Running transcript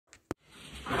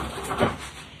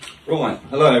Right,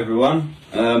 hello everyone.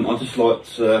 I'd just like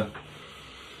to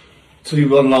do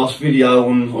one last video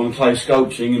on clay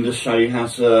sculpting and just show you how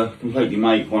to completely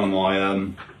make one of my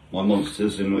my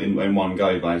monsters in one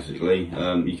go, basically.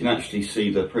 You can actually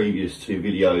see the previous two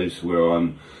videos where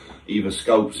I'm either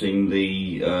sculpting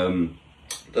the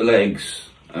legs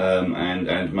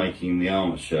and making the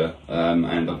armature, and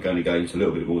I'm going to go into a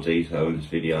little bit more detail in this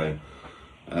video.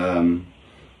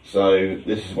 So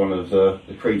this is one of the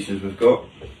creatures we've got.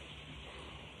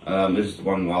 This is the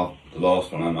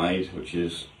last one I made, which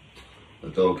is the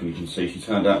dog, and you can see she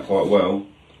turned out quite well.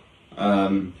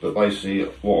 But basically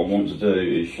what I want to do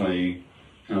is show you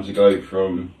how to go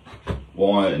from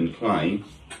wire and clay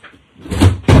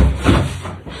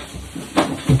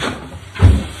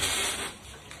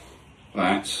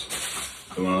that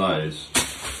to one of those.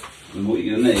 And what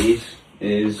you're going to need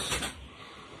is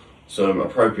some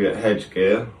appropriate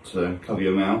headgear to cover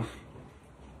your mouth,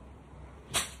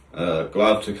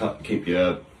 glove to keep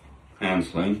your hands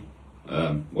clean,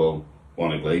 well,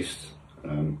 one at least,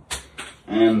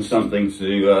 and something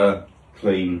to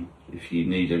clean if you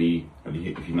need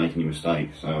if you make any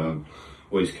mistakes. So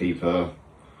always keep an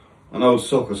old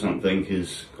sock or something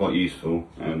is quite useful,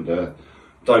 and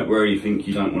don't wear anything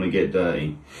you don't want to get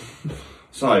dirty.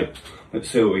 So let's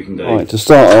see what we can do. Right, to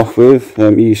start off with,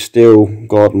 use steel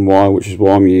garden wire, which is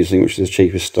what I'm using, which is the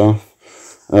cheapest stuff.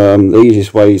 The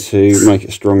easiest way to make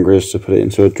it stronger is to put it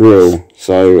into a drill,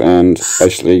 and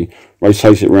basically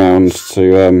rotate it round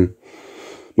to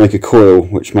make a coil,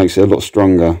 which makes it a lot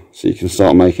stronger, so you can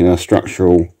start making a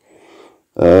structural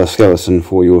skeleton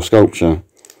for your sculpture.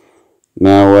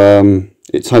 Now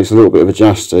it takes a little bit of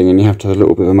adjusting and you have to have a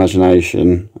little bit of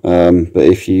imagination, but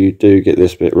if you do get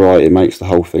this bit right, it makes the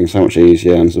whole thing so much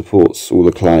easier and supports all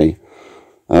the clay.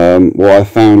 What I've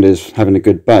found is having a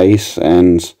good base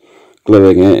and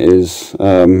gluing it is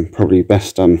probably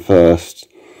best done first.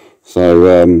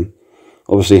 So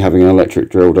obviously having an electric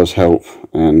drill does help,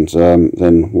 and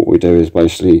then what we do is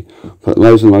basically put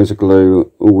loads and loads of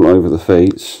glue all over the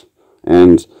feet.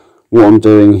 And what I'm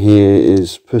doing here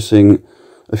is putting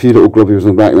a few little globules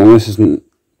on the back. Now this isn't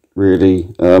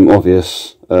really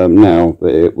obvious now,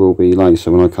 but it will be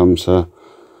later when I come to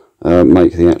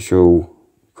make the actual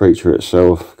creature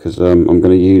itself, because I'm going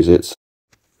to use it.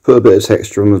 Put a bit of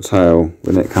texture on the tail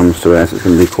when it comes to it, it's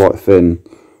going to be quite thin.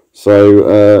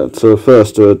 So to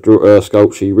first do a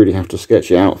sculpture, you really have to sketch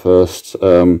it out first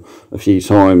a few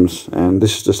times, and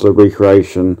this is just a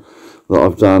recreation that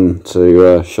I've done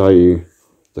to show you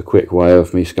the quick way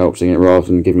of me sculpting it rather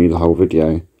than giving you the whole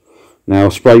video. Now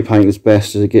spray paint is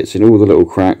best as it gets in all the little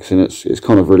cracks, and it's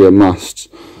kind of really a must.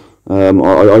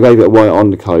 I gave it a white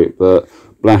undercoat, but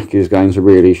black is going to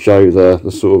really show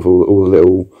the sort of all the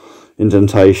little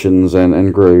indentations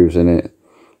and grooves in it.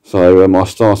 So I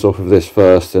start off with this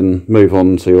first and move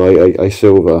on to a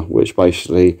silver, which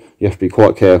basically you have to be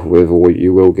quite careful with, or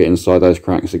you will get inside those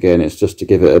cracks again. It's just to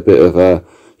give it a bit of a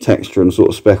texture and sort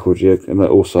of speckled, and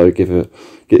also give the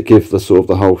sort of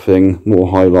the whole thing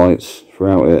more highlights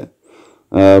throughout it.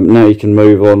 Now you can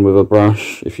move on with a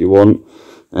brush if you want,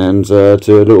 and do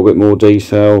a little bit more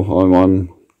detail. I'm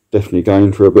definitely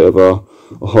going for a bit of a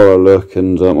horror look,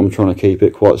 and I'm trying to keep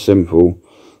it quite simple.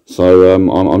 So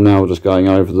I'm now just going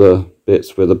over the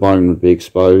bits where the bone would be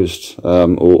exposed,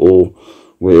 or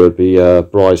where it would be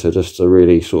brighter, just to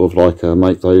really sort of like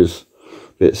make those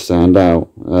bits stand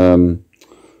out.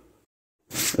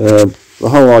 The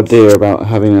whole idea about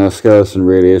having a skeleton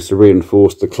really is to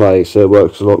reinforce the clay, so it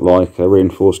works a lot like a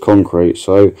reinforced concrete.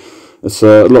 So it's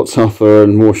a lot tougher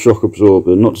and more shock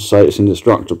absorbent. Not to say it's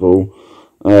indestructible,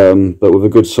 but with a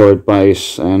good solid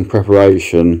base and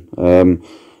preparation,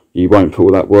 you won't put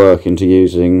all that work into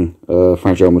using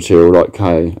fragile material like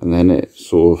clay, and then it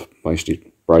sort of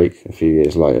basically break a few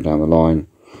years later down the line.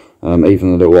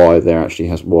 Even the little eye there actually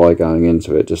has wire going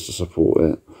into it just to support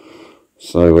it.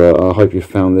 So I hope you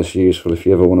found this useful. If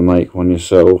you ever want to make one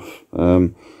yourself,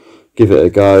 give it a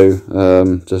go.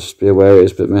 Just be aware it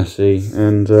is a bit messy,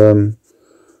 and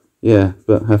yeah,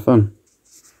 but have fun.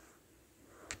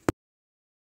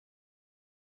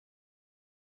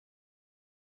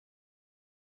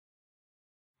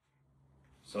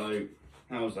 So,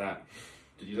 how's that?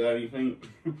 Did you learn anything?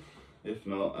 If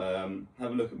not,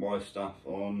 have a look at my stuff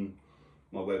on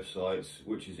my website,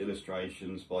 which is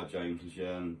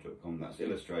illustrationsbyjameslejeune.com. That's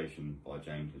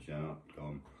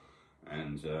illustrationbyjameslejeune.com,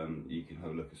 and you can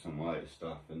have a look at some of my latest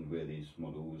stuff and where these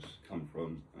models come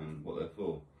from and what they're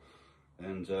for.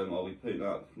 And I'll be putting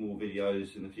up more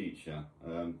videos in the future.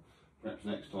 Perhaps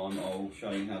next time I'll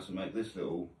show you how to make this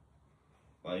little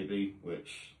baby,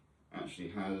 which actually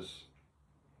has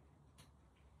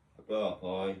a barb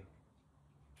eye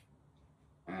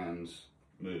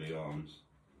moving arms.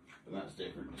 But that's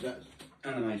different, that's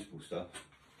animatable stuff.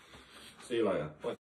 See you later. Bye.